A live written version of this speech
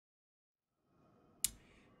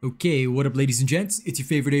Okay, what up ladies and gents, it's your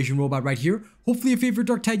favorite Asian robot right here, hopefully your favorite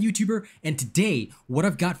Darktide YouTuber, and today what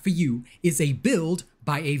I've got for you is a build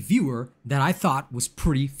by a viewer that I thought was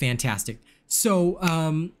pretty fantastic.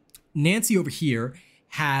 So, Nancy over here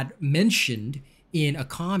had mentioned in a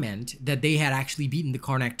comment that they had actually beaten the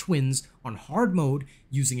Karnak Twins on hard mode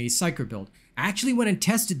using a Psyker build. I actually went and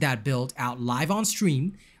tested that build out live on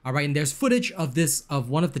stream, alright, and there's footage of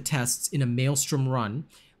one of the tests in a Maelstrom run.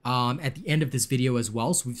 At the end of this video as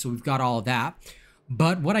well, so we've got all of that.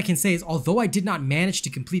 But what I can say is, although I did not manage to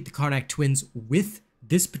complete the Karnak Twins with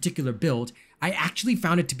this particular build, I actually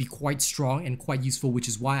found it to be quite strong and quite useful, which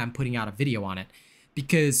is why I'm putting out a video on it.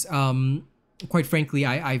 Because, quite frankly,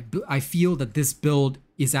 I feel that this build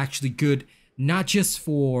is actually good, not just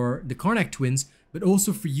for the Karnak Twins, but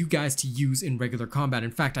also for you guys to use in regular combat. In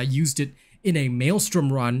fact, I used it in a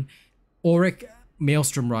Maelstrom run, Auric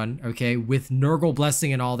Maelstrom run, okay, with Nurgle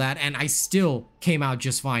Blessing and all that, and I still came out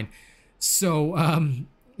just fine. So,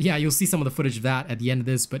 yeah, you'll see some of the footage of that at the end of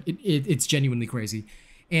this, but it's genuinely crazy.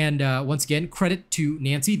 And once again, credit to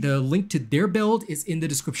Nancy. The link to their build is in the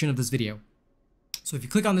description of this video. So if you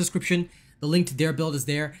click on the description, the link to their build is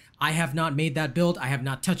there. I have not made that build. I have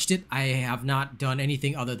not touched it. I have not done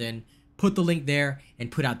anything other than put the link there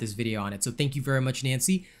and put out this video on it. So thank you very much,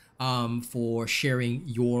 Nancy, for sharing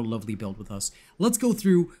your lovely build with us. Let's go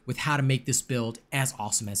through with how to make this build as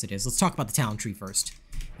awesome as it is. Let's talk about the talent tree first.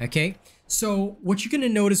 Okay, so what you're going to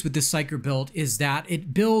notice with this Psyker build is that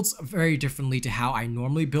it builds very differently to how I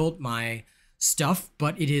normally build my stuff,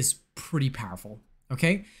 but it is pretty powerful.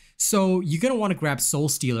 Okay, so you're going to want to grab Soul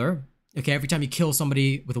Stealer. Okay, every time you kill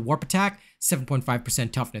somebody with a warp attack,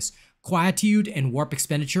 7.5% toughness. Quietude and warp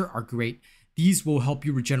expenditure are great. These will help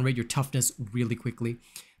you regenerate your toughness really quickly.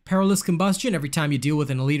 Perilous Combustion, every time you deal with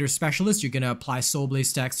an elite or specialist, you're going to apply Soul Blaze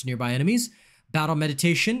stacks to nearby enemies. Battle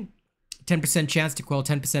Meditation, 10% chance to quell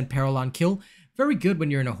 10% peril on kill. Very good when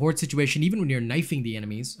you're in a horde situation, even when you're knifing the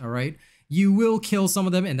enemies, alright? You will kill some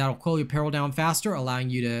of them and that'll quell your peril down faster, allowing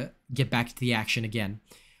you to get back to the action again.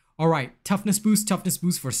 Alright, Toughness Boost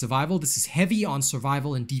for survival. This is heavy on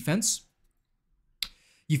survival and defense.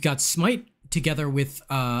 You've got Smite together with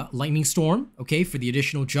Lightning Storm, okay, for the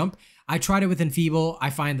additional jump. I tried it with Enfeeble. I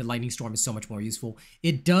find that Lightning Storm is so much more useful.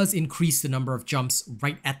 It does increase the number of jumps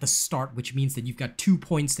right at the start, which means that you've got 2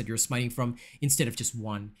 points that you're smiting from instead of just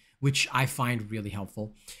 1, which I find really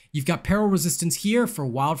helpful. You've got Peril Resistance here for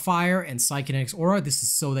Wildfire and Psykinetics Aura. This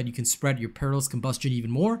is so that you can spread your Perilous Combustion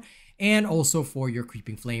even more, and also for your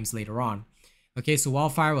Creeping Flames later on. Okay, so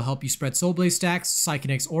Wildfire will help you spread Soul Blaze stacks.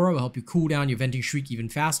 Psykinetics Aura will help you cool down your Venting Shriek even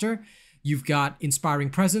faster. You've got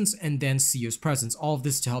Inspiring Presence and then Seer's Presence. All of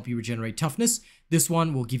this to help you regenerate toughness. This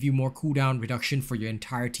one will give you more cooldown reduction for your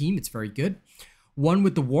entire team. It's very good. One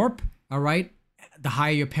with the Warp, all right? The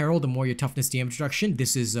higher your peril, the more your toughness damage reduction.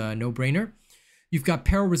 This is a no-brainer. You've got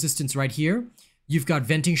Peril Resistance right here. You've got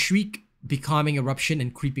Venting Shriek, Becalming Eruption,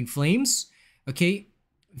 and Creeping Flames. Okay,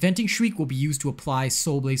 Venting Shriek will be used to apply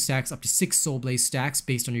Soul Blaze stacks, up to 6 Soul Blaze stacks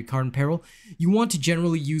based on your current peril. You want to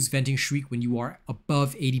generally use Venting Shriek when you are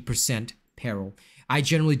above 80% peril. I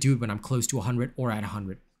generally do it when I'm close to 100 or at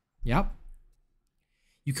 100. Yep.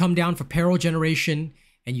 You come down for peril generation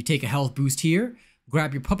and you take a health boost here.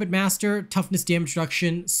 Grab your Puppet Master, toughness damage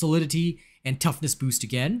reduction, solidity, and toughness boost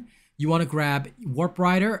again. You want to grab Warp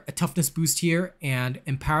Rider, a toughness boost here, and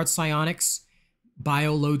Empowered Psionics,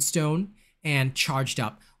 Bio Lodestone, and Charged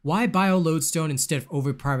Up. Why Bio Lodestone instead of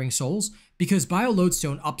Overpowering Souls? Because Bio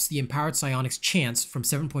Lodestone ups the Empowered Psionics chance from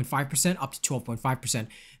 7.5% up to 12.5%.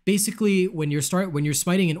 Basically, when you're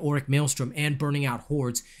smiting an Auric Maelstrom and burning out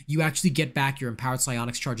hordes, you actually get back your Empowered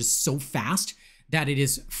Psionics charges so fast that it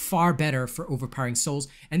is far better for Overpowering Souls.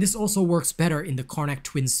 And this also works better in the Karnak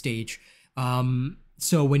Twins stage.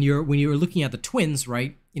 So when you're looking at the Twins,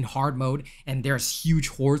 right, in hard mode, and there's huge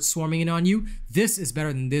hordes swarming in on you, this is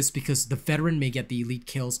better than this because the veteran may get the elite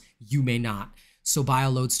kills, you may not. So Bio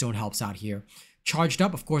Lodestone helps out here. Charged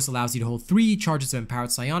Up, of course, allows you to hold 3 charges of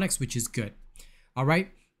Empowered Psionics, which is good. All right,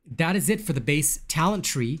 that is it for the base talent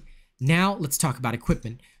tree. Now let's talk about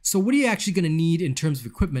equipment. So what are you actually going to need in terms of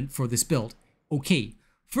equipment for this build? Okay,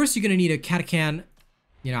 first you're going to need a Catachan.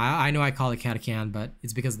 You know, I know I call it Catachan, but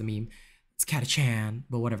it's because of the meme. It's Catachan,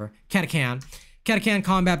 but whatever. Catachan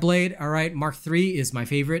Combat Blade, all right, Mark III is my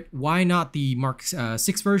favorite. Why not the Mark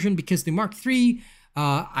 6 version? Because the Mark III,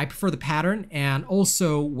 I prefer the pattern, and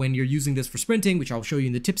also when you're using this for sprinting, which I'll show you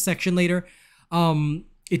in the tips section later,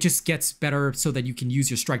 it just gets better so that you can use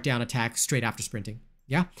your strike down attack straight after sprinting,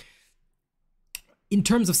 yeah? In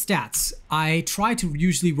terms of stats, I try to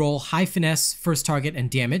usually roll high finesse, first target, and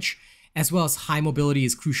damage, as well as high mobility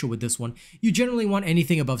is crucial with this one. You generally want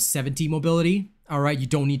anything above 70 mobility, All right, you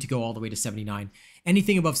don't need to go all the way to 79.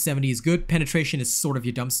 Anything above 70 is good. Penetration is sort of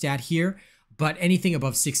your dump stat here, but anything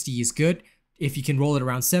above 60 is good. If you can roll it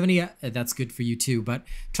around 70, that's good for you too, but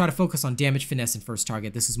try to focus on damage, finesse, and first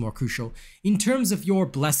target. This is more crucial. In terms of your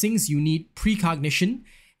blessings, you need precognition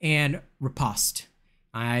and riposte.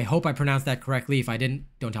 I hope I pronounced that correctly. If I didn't,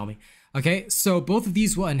 don't tell me. Okay, so both of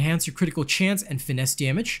these will enhance your critical chance and finesse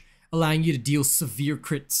damage, allowing you to deal severe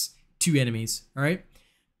crits to enemies, all right?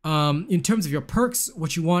 In terms of your perks,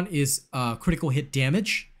 what you want is critical hit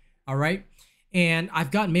damage, all right? And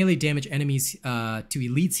I've got melee damage enemies to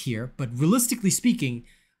elites here, but realistically speaking,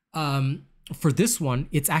 for this one,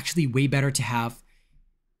 it's actually way better to have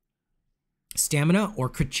stamina or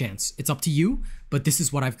crit chance. It's up to you, but this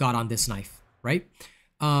is what I've got on this knife, right?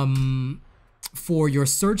 For your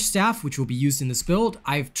Surge Staff, which will be used in this build,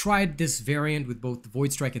 I've tried this variant with both the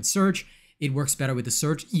Void Strike and Surge. It works better with the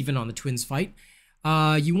Surge, even on the Twins fight.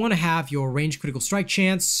 You want to have your range critical strike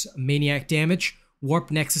chance, maniac damage,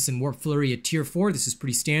 Warp Nexus, and Warp Flurry at tier 4. This is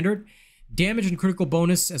pretty standard. Damage and critical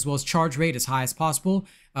bonus, as well as charge rate as high as possible.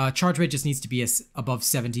 Charge rate just needs to be above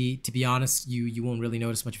 70. To be honest, you won't really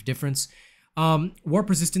notice much of a difference. Warp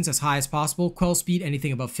resistance as high as possible. Quell speed,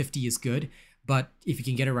 anything above 50 is good. But if you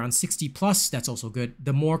can get around 60 plus, that's also good.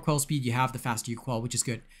 The more quell speed you have, the faster you quell, which is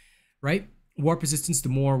good, right? Warp resistance, the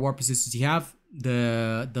more warp resistance you have,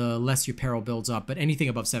 the less your peril builds up. But anything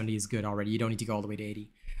above 70 is good already. You don't need to go all the way to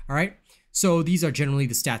 80. All right? So these are generally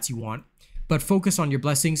the stats you want. But focus on your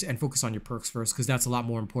blessings and focus on your perks first, because that's a lot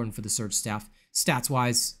more important for the Surge Staff.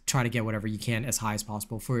 Stats-wise, try to get whatever you can as high as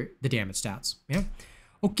possible for the damage stats. Yeah?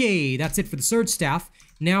 Okay, that's it for the Surge Staff.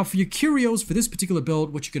 Now for your curios for this particular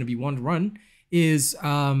build, what you're going to be wanting to run is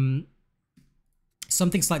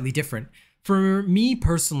something slightly different. For me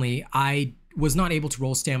personally, I was not able to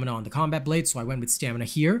roll stamina on the combat blade, so I went with stamina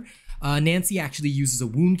here. Nancy actually uses a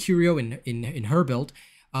wound curio in her build,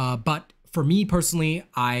 but for me personally,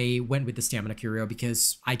 I went with the stamina curio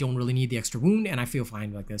because I don't really need the extra wound and I feel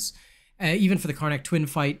fine like this. Even for the Karnak Twin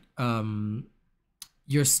fight,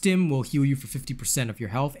 your stim will heal you for 50% of your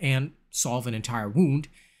health and solve an entire wound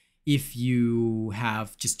if you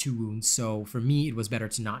have just 2 wounds. So for me, it was better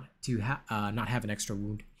to not have an extra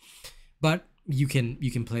wound. But you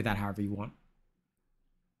can play that however you want.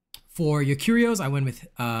 For your curios, I went with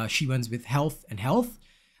she went with health and health.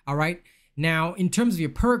 All right. Now in terms of your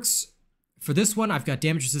perks, for this one, I've got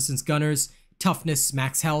damage resistance, gunners, toughness,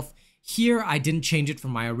 max health. Here, I didn't change it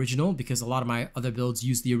from my original because a lot of my other builds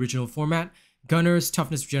use the original format. Gunners,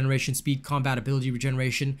 toughness regeneration, speed, combat ability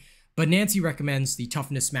regeneration. But Nancy recommends the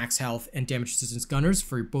toughness, max health, and damage resistance gunners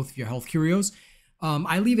for both of your health curios.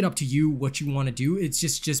 I leave it up to you what you want to do. It's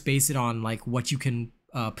just base it on like what you can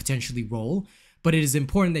potentially roll. But it is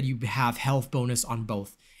important that you have health bonus on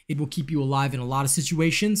both. It will keep you alive in a lot of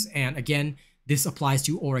situations. And again, this applies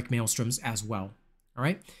to Auric Maelstroms as well. All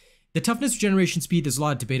right. The toughness regeneration speed, there's a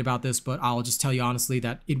lot of debate about this, but I'll just tell you honestly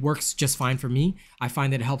that it works just fine for me. I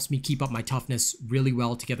find that it helps me keep up my toughness really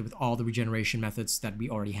well together with all the regeneration methods that we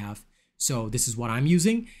already have. So this is what I'm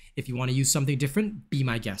using. If you want to use something different, be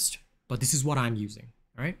my guest. But this is what I'm using.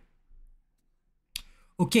 All right.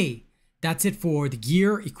 Okay, that's it for the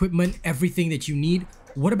gear, equipment, everything that you need.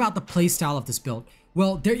 What about the playstyle of this build?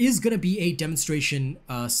 Well, there is going to be a demonstration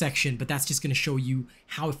section, but that's just going to show you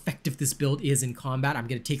how effective this build is in combat. I'm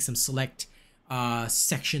going to take some select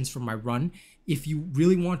sections from my run. If you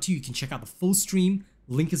really want to, you can check out the full stream.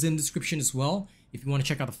 Link is in the description as well. If you want to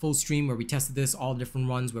check out the full stream where we tested this, all the different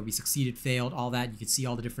runs, where we succeeded, failed, all that, you can see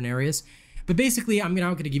all the different areas. But basically, I'm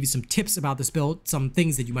now going to give you some tips about this build, some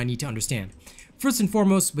things that you might need to understand. First and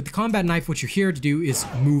foremost, with the combat knife, what you're here to do is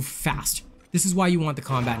move fast. This is why you want the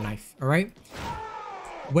combat knife, all right?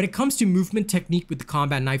 When it comes to movement technique with the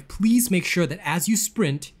combat knife, please make sure that as you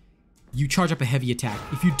sprint, you charge up a heavy attack.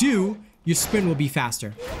 If you do, your sprint will be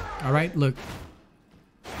faster. All right, look.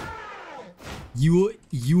 You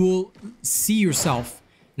will see yourself.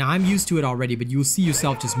 Now, I'm used to it already, but you will see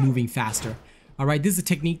yourself just moving faster. All right, this is a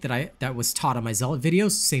technique that was taught on my Zealot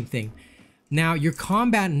videos. Same thing. Now, your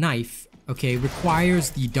combat knife, okay,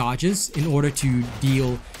 requires the dodges in order to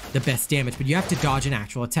deal the best damage, but you have to dodge an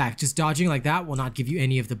actual attack. Just dodging like that will not give you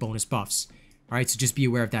any of the bonus buffs. All right, so just be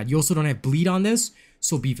aware of that. You also don't have bleed on this,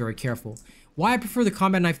 so be very careful. Why I prefer the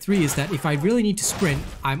Combat Knife 3 is that if I really need to sprint,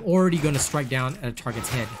 I'm already going to strike down at a target's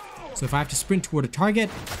head. So if I have to sprint toward a target,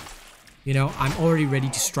 you know, I'm already ready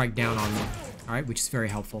to strike down on them. All right, which is very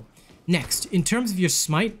helpful. Next, in terms of your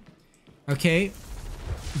Smite, okay,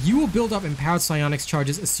 you will build up empowered psionics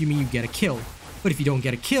charges assuming you get a kill. But if you don't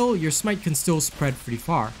get a kill, your Smite can still spread pretty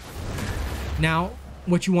far. Now,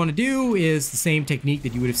 what you want to do is the same technique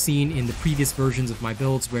that you would have seen in the previous versions of my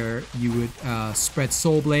builds, where you would spread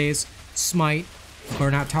Soul Blaze, Smite,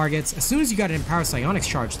 burn out targets. As soon as you got an Empowered Psionics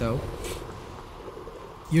charge, though,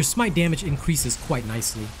 your Smite damage increases quite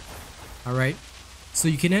nicely. Alright? So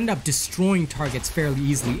you can end up destroying targets fairly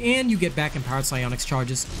easily, and you get back Empowered Psionics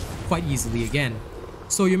charges quite easily again.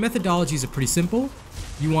 So your methodologies are pretty simple.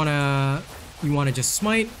 You wanna just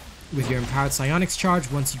Smite with your Empowered Psionics charge.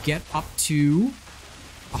 Once you get up to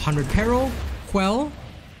 100 peril, Quell.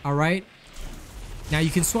 Alright. Now you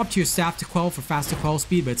can swap to your staff to Quell for faster Quell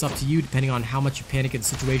speed, but it's up to you depending on how much you panic in the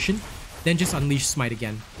situation. Then just unleash Smite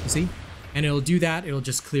again, you see? And it'll do that, it'll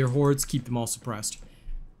just clear hordes, keep them all suppressed.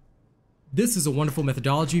 This is a wonderful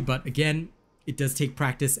methodology, but again, it does take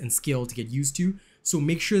practice and skill to get used to. So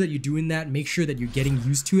make sure that you're doing that, make sure that you're getting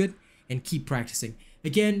used to it, and keep practicing.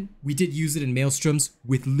 Again, we did use it in Maelstroms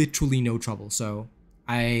with literally no trouble, so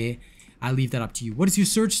I leave that up to you. What is your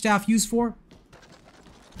Surge Staff used for?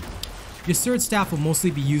 Your Surge Staff will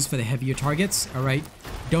mostly be used for the heavier targets, alright?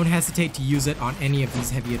 Don't hesitate to use it on any of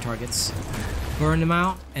these heavier targets. Burn them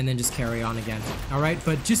out, and then just carry on again, alright?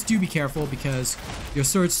 But just do be careful, because your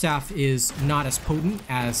Surge Staff is not as potent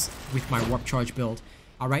as with my Warp Charge build,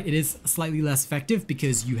 alright? It is slightly less effective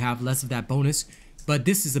because you have less of that bonus, but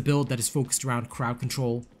this is a build that is focused around crowd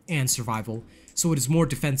control and survival, so it is more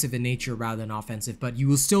defensive in nature rather than offensive, but you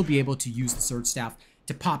will still be able to use the Surge Staff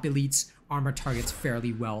to pop elites, armor targets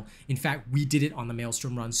fairly well. In fact, we did it on the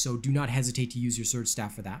Maelstrom run, so do not hesitate to use your Surge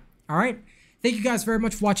Staff for that. Alright, thank you guys very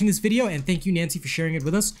much for watching this video, and thank you, Nancy, for sharing it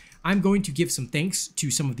with us. I'm going to give some thanks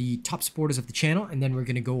to some of the top supporters of the channel, and then we're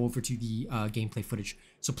going to go over to the gameplay footage.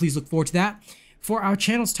 So please look forward to that. For our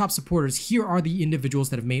channel's top supporters, here are the individuals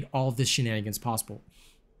that have made all of this shenanigans possible.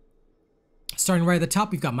 Starting right at the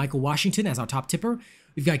top, we've got Michael Washington as our top tipper.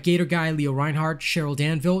 We've got Gator Guy, Leo Reinhardt, Cheryl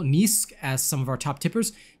Danville, Nisk as some of our top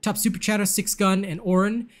tippers. Top Super Chatter, Six Gun, and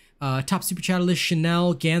Oren. Top Super Chatter list,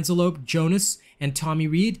 Chanel, Ganzalope, Jonas, and Tommy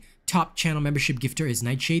Reed. Top channel membership gifter is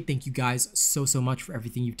Nightshade. Thank you guys so much for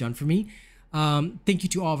everything you've done for me. Thank you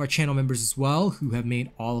to all of our channel members as well, who have made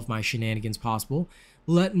all of my shenanigans possible.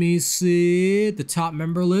 Let me see the top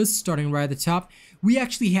member list, starting right at the top. We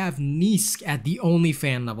actually have Nisk at the only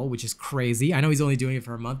fan level, which is crazy. I know he's only doing it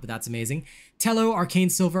for a month, but that's amazing. Tello, Arcane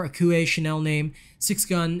Silver, Akue, Chanel Name, Six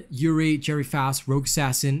Gun, Yuri, Jerry Fast, Rogue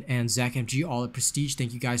Assassin, and Zach MG, all at Prestige.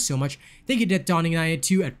 Thank you guys so much. Thank you to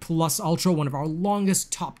Dawning92 at Plus Ultra, one of our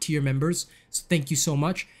longest top tier members. So thank you so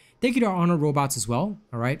much. Thank you to our Honor Robots as well.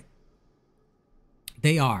 All right.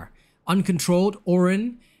 They are Uncontrolled,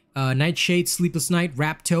 Orin, Nightshade, Sleepless Night,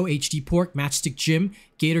 Rapto, HD Pork, Matchstick Jim,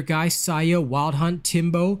 Gator Guy, Saya, Wild Hunt,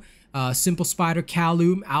 Timbo, Simple Spider,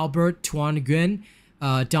 Kaloum, Albert, Tuan Nguyen,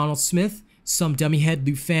 Donald Smith, Some Dummyhead,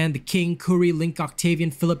 Lufan, The King, Curry, Link,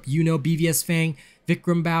 Octavian, Philip, Yuno, BVS Fang,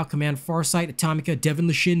 Vikram Bao, Command Farsight, Atomica, Devin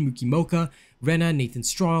Lashin, Mookie Mocha, Rena, Nathan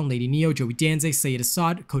Strong, Lady Neo, Joey Danze, Sayed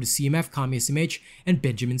Assad, Coda CMF, Kami SMH, and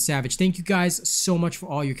Benjamin Savage. Thank you guys so much for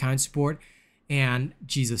all your kind support. And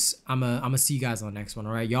Jesus, I'm gonna see you guys on the next one,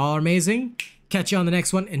 all right? Y'all are amazing. Catch you on the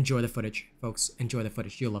next one. Enjoy the footage, folks. Enjoy the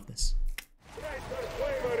footage. You'll love this.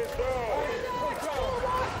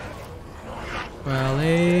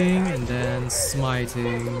 Quelling and then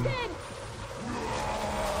smiting.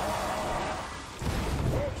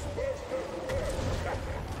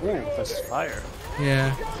 Ooh, that's fire.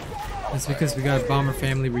 Yeah, that's because we got a Bomber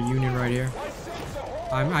Family reunion right here.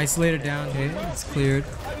 I'm isolated down. Okay, it's cleared.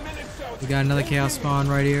 We got another Chaos Spawn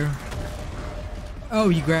right here. Oh,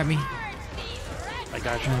 you grabbed me. I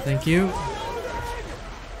got you. Thank you.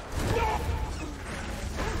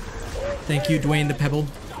 Thank you, Dwayne the Pebble.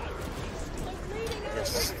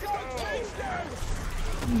 Yes.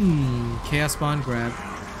 Chaos Spawn grab.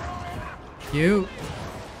 You.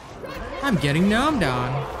 I'm getting nommed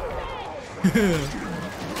on.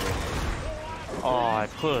 Oh, I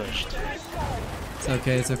pushed. It's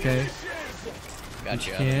okay, it's okay. Got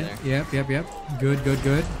you out there. Yep. Good.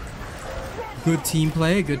 Good team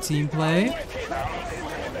play,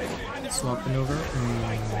 Swapping over.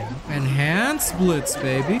 Enhanced Blitz,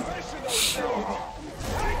 baby.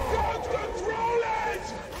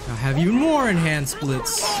 I'll have even more Enhanced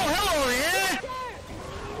Blitz. Oh, hello,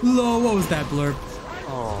 yeah! Low, what was that blurb?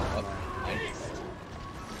 Oh.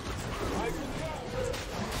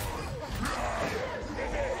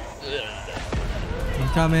 I'm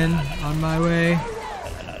coming, on my way.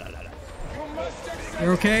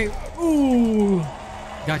 You're okay? Ooh!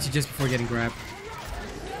 Got you just before getting grabbed.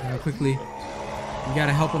 Quickly. You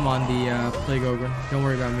gotta help him on the Plague Ogre. Don't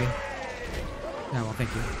worry about me. Yeah, well,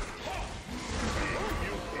 thank you.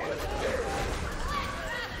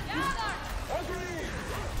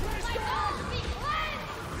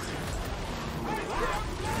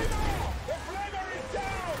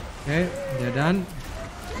 Okay, they're done.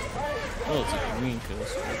 Oh, it's a green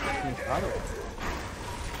curse.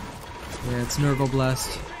 Yeah, it's Nerval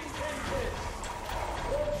Blessed.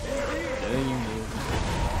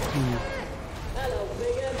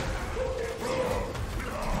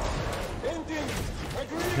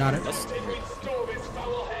 Got it.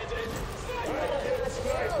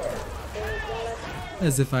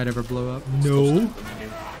 As if I'd ever blow up. No.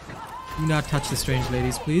 Do not touch the strange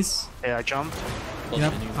ladies, please. Hey, I jumped.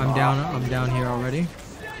 Yep, I'm down. I'm down here already.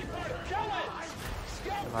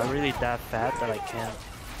 Am I really that fat that I can't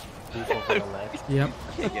move over the left? Yep.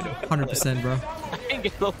 100%, bro. I can't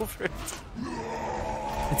get over it.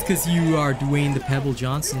 It's because you are Dwayne the Pebble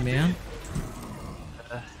Johnson, man.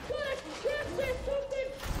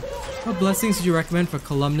 What blessings would you recommend for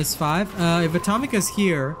Columnus 5? If Atomica's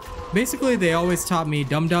here, basically they always taught me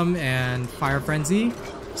Dum Dum and Fire Frenzy.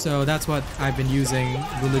 So that's what I've been using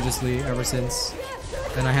religiously ever since.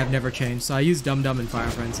 And I have never changed. So I use Dum Dum and Fire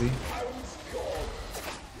Frenzy.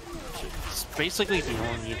 It's basically the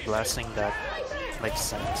only blessing that makes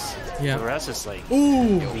sense. Yeah. The rest is like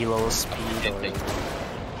Ooh! reload speed or...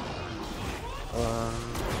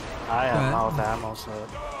 I am out of ammo, so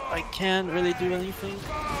I can't really do anything.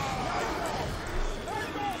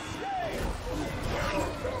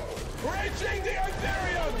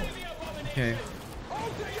 Okay.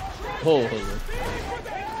 Oh, hold on.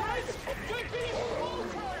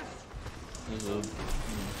 There's a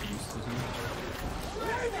beast, isn't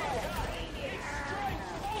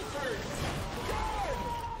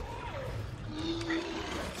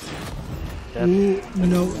Dead. Ooh,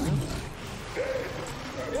 no.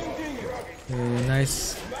 Okay,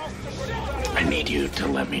 nice. I need you to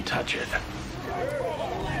let me touch it.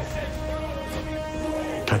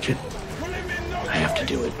 Touch it. I have to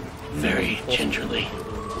do it very gingerly.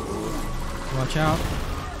 Watch out.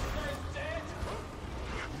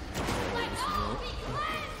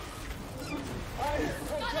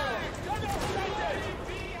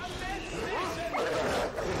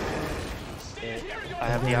 I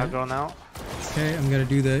have the aggro now. Okay, I'm gonna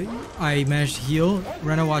do the... I managed to heal.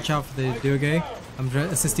 Rena, watch out for the Doge. I'm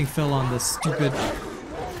assisting Phil on the stupid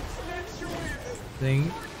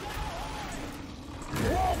thing.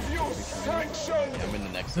 I'm in the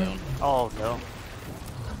next zone. Oh no.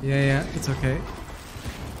 Yeah, it's okay.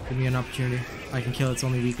 Give me an opportunity. I can kill it, it's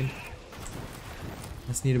only weakened.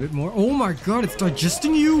 Let's need a bit more. Oh my god, it's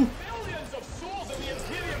digesting you!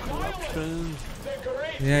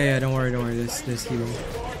 Yeah, don't worry. There's healing.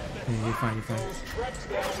 Yeah, you're fine.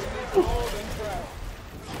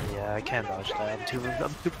 Yeah, I can't dodge that. I'm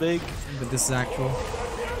too big. But this is actual.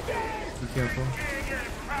 Be careful.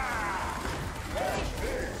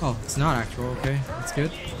 Oh, it's not actual. Okay, that's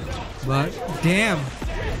good. But damn.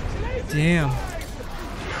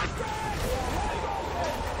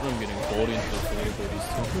 I'm getting caught into the fire, but he's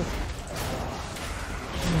tough.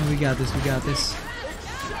 Oh, we got this.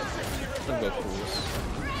 I've got cools.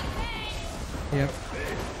 Yep.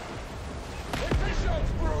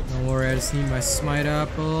 Don't worry, I just need my smite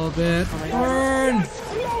up a little bit. Burn!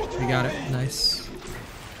 We got it. Nice.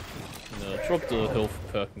 No, drop the health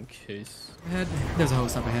pack in case. Ahead. There's a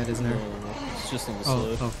host up ahead, isn't there? No, it's just on the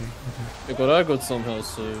Oh, side. okay. Because I got somehow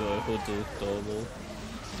saved. I heard the double.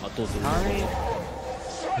 I thought there was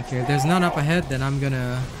double. Okay, if there's none up ahead, then I'm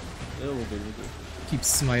gonna Yeah, we'll do. keep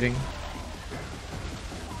smiting.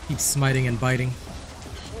 Keep smiting and biting.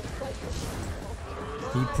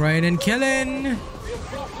 Keep praying and killing!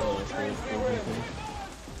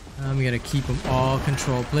 I'm gonna keep them all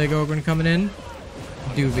controlled. Plague Ogre coming in.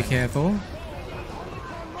 Do be careful.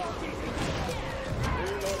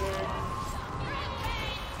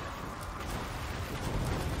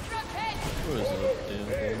 Where is that damn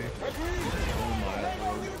thing? Oh my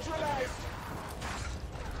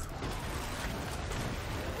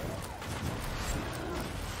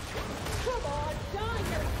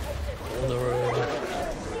lord.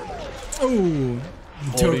 Oh!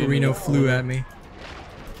 Togarino flew at me.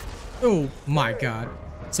 Oh my god.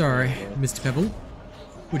 Sorry, Mr. Pebble.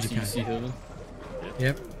 Would you CC kind heaven.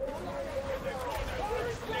 Yep.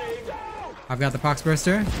 I've got the Pox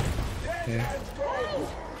Burster. Okay.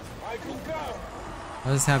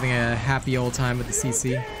 I was having a happy old time with the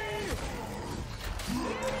CC.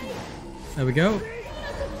 There we go.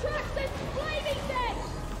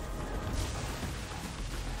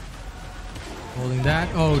 Holding that.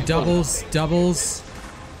 Oh, doubles.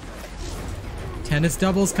 Tennis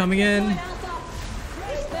doubles coming in.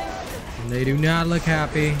 And they do not look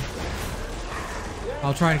happy.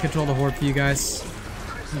 I'll try and control the horde for you guys.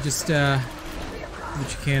 You just, do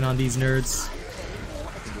what you can on these nerds. I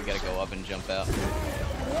think we gotta go up and jump out.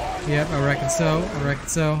 Yep, I reckon so. I reckon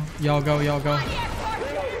so. Y'all go, y'all go.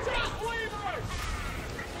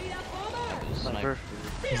 Sniper.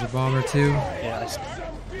 There's a bomber too. Yeah, I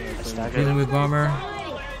staggered. Dealing with bomber.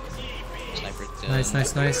 Sniper down. Nice,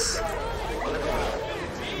 nice, nice.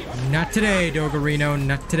 Not today, Doggerino.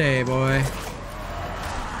 Not today, boy.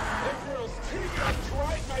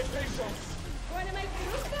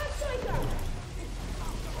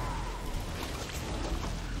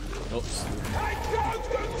 Oops.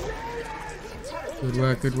 Good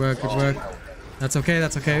work, good work, good work. That's okay,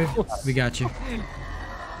 that's okay. We got you.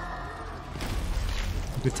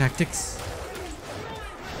 Good tactics.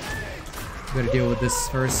 We gotta deal with this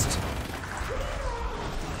first.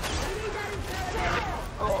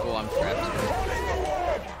 Oh, I'm trapped.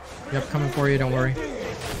 Yep, coming for you, don't worry.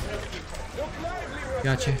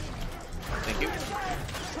 Got you. Thank you.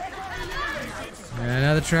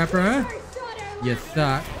 Another trapper, huh? You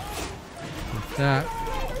thought. You thought.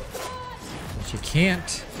 But you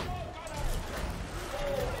can't.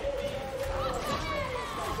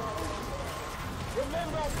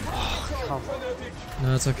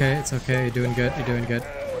 No, it's okay, it's okay. You're doing good, you're doing good.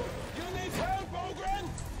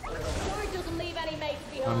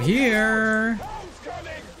 I'm here.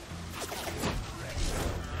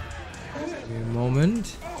 Give me a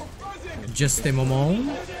moment. Just a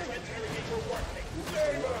moment.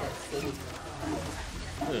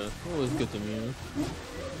 Yeah, always good to me.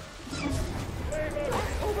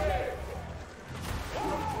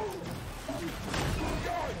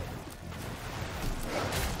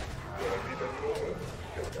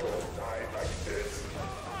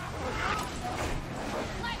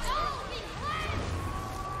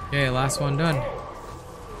 Okay, last one done. I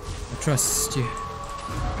trust you.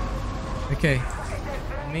 Okay.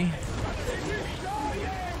 Me.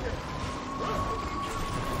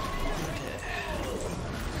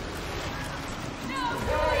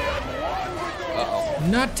 Uh-oh.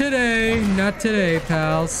 Not today, not today,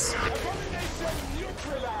 pals.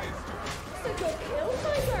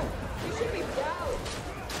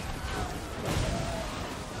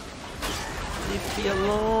 Leave me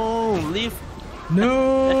alone. Leave.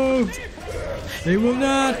 No! They will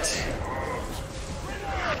not!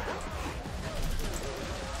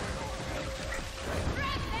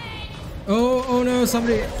 Oh, oh no,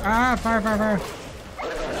 somebody. Ah, fire, fire, fire.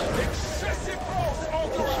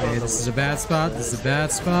 Okay, this is a bad spot. This is a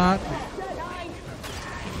bad spot.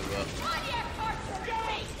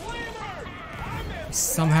 We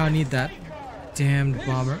somehow need that damned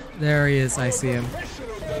bomber. There he is. I see him.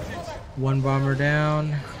 One bomber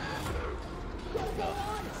down.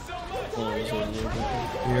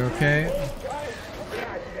 You're okay?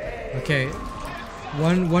 Okay.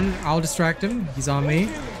 One, I'll distract him. He's on me.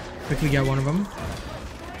 Quickly get one of them.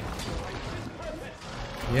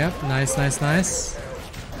 Yep, nice, nice, nice.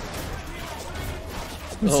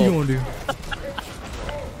 What's he gonna do?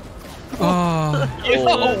 Oh.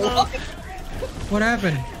 What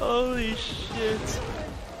happened? Holy shit.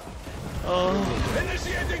 Oh.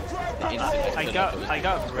 I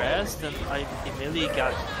got rest and I immediately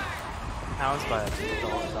got pounced by a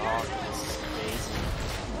dog. This is crazy.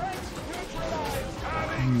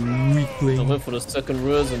 Weakling. I went for the second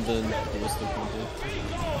res and then the rest of them did.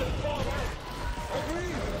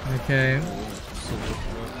 Okay.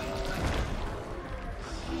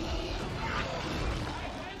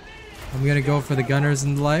 I'm gonna go for the gunners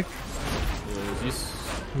and the like.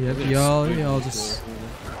 Yep, y'all just.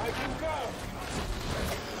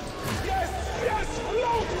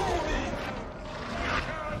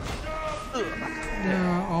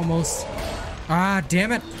 Yeah, almost. Ah,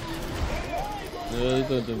 damn it! Yeah, you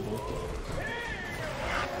don't do both.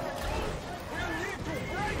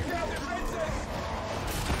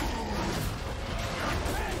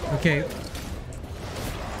 Okay.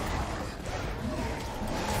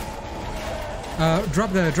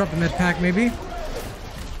 Drop the med pack maybe.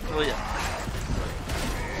 Oh yeah.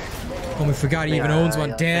 Oh, we forgot he even owns one.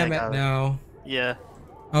 Yeah, Damn yeah, it! No. Yeah.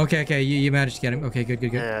 Okay, okay, you managed to get him. Okay, good,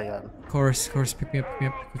 good, good. Yeah, I got him. Chorus, pick me up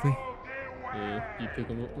quickly. Yeah, you pick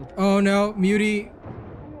them up. Oh no, Muty.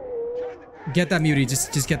 Get that Muty,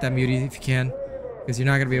 just get that Muty if you can. Because you're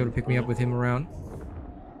not gonna be able to pick me up with him around.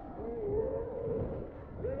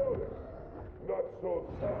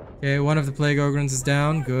 Okay, one of the Plague Ogrins is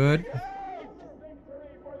down, good.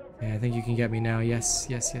 Okay, I think you can get me now, yes,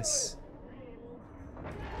 yes, yes.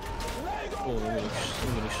 Oh, I'm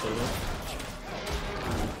gonna show up.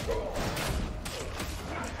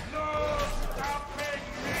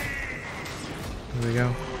 Here we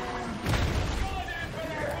go.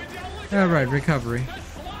 Alright, recovery.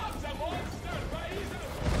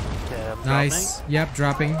 Okay, I'm Nice. dropping. Yep,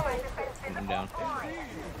 dropping. I'm down.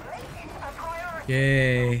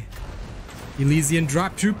 Okay. Elysian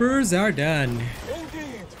drop troopers are done.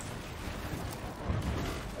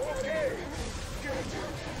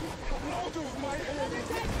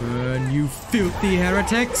 Burn, you filthy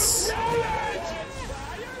heretics!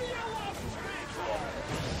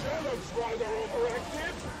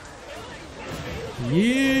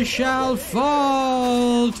 Ye shall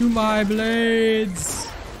fall to my blades!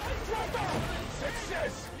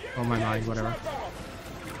 Oh my mind, whatever.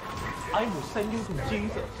 I will send you to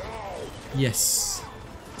Jesus. Yes.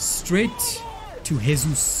 Straight to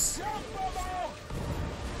Jesus.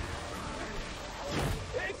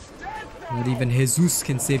 Not even Jesus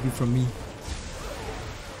can save you from me.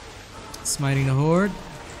 Smiting the horde.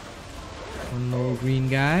 One little green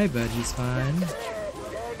guy, but he's fine.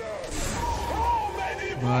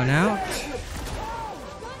 Run out.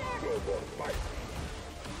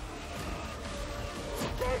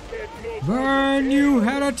 Burn, you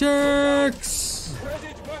heretics!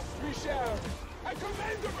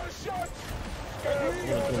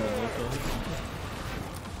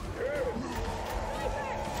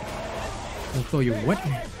 I'll throw you what? A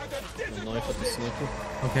knife at the sniper.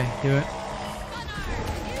 Okay, do it.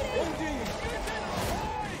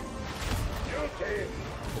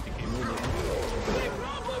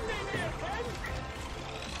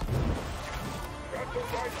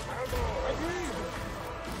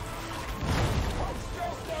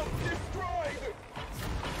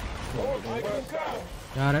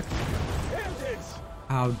 Got it.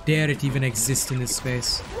 How dare it even exist in this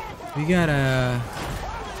space? We got a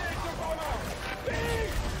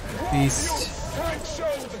beast.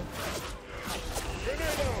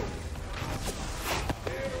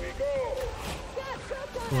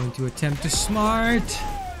 Going to attempt to smite.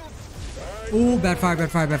 Oh, bad fire,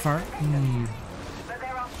 bad fire, bad fire.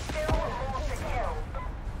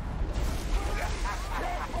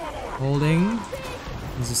 Holding.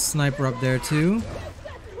 There's a sniper up there too.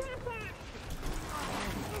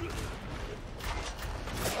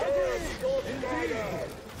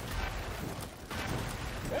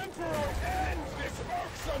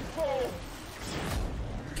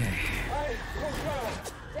 Okay.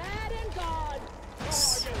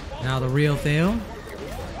 Now the real deal.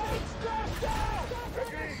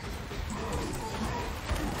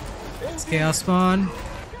 It's chaos spawn.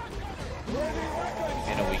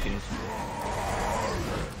 And a weakened.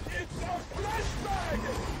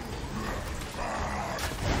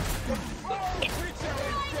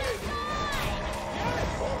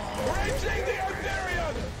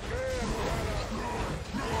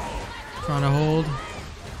 Trying to hold.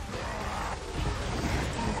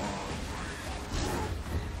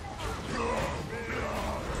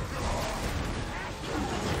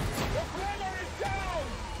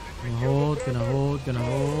 Gonna hold, gonna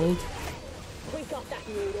hold.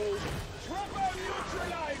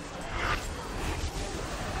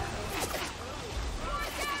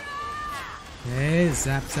 Okay,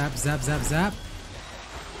 zap, zap, zap, zap, zap.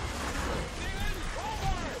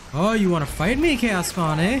 Oh, you wanna fight me, Chaos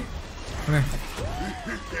Spawn, eh? Come here.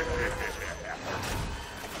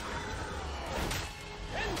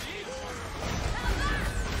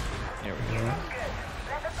 There we go.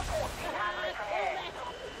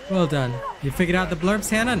 Well done. You figured out the blurbs,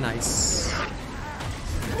 Hannah? Nice.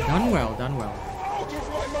 Done well, done well.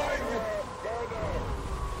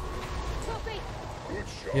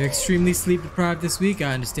 You're extremely sleep deprived this week,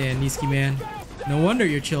 I understand, Niski man. No wonder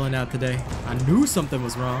you're chilling out today. I knew something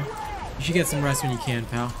was wrong. You should get some rest when you can,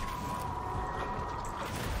 pal.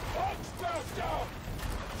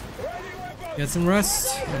 Get some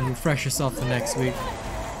rest and refresh yourself for next week.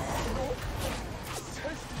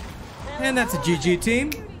 And that's a GG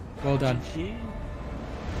team. Well done.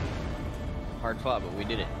 Hard fought, but we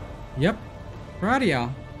did it. Yep. Proud of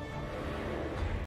y'all.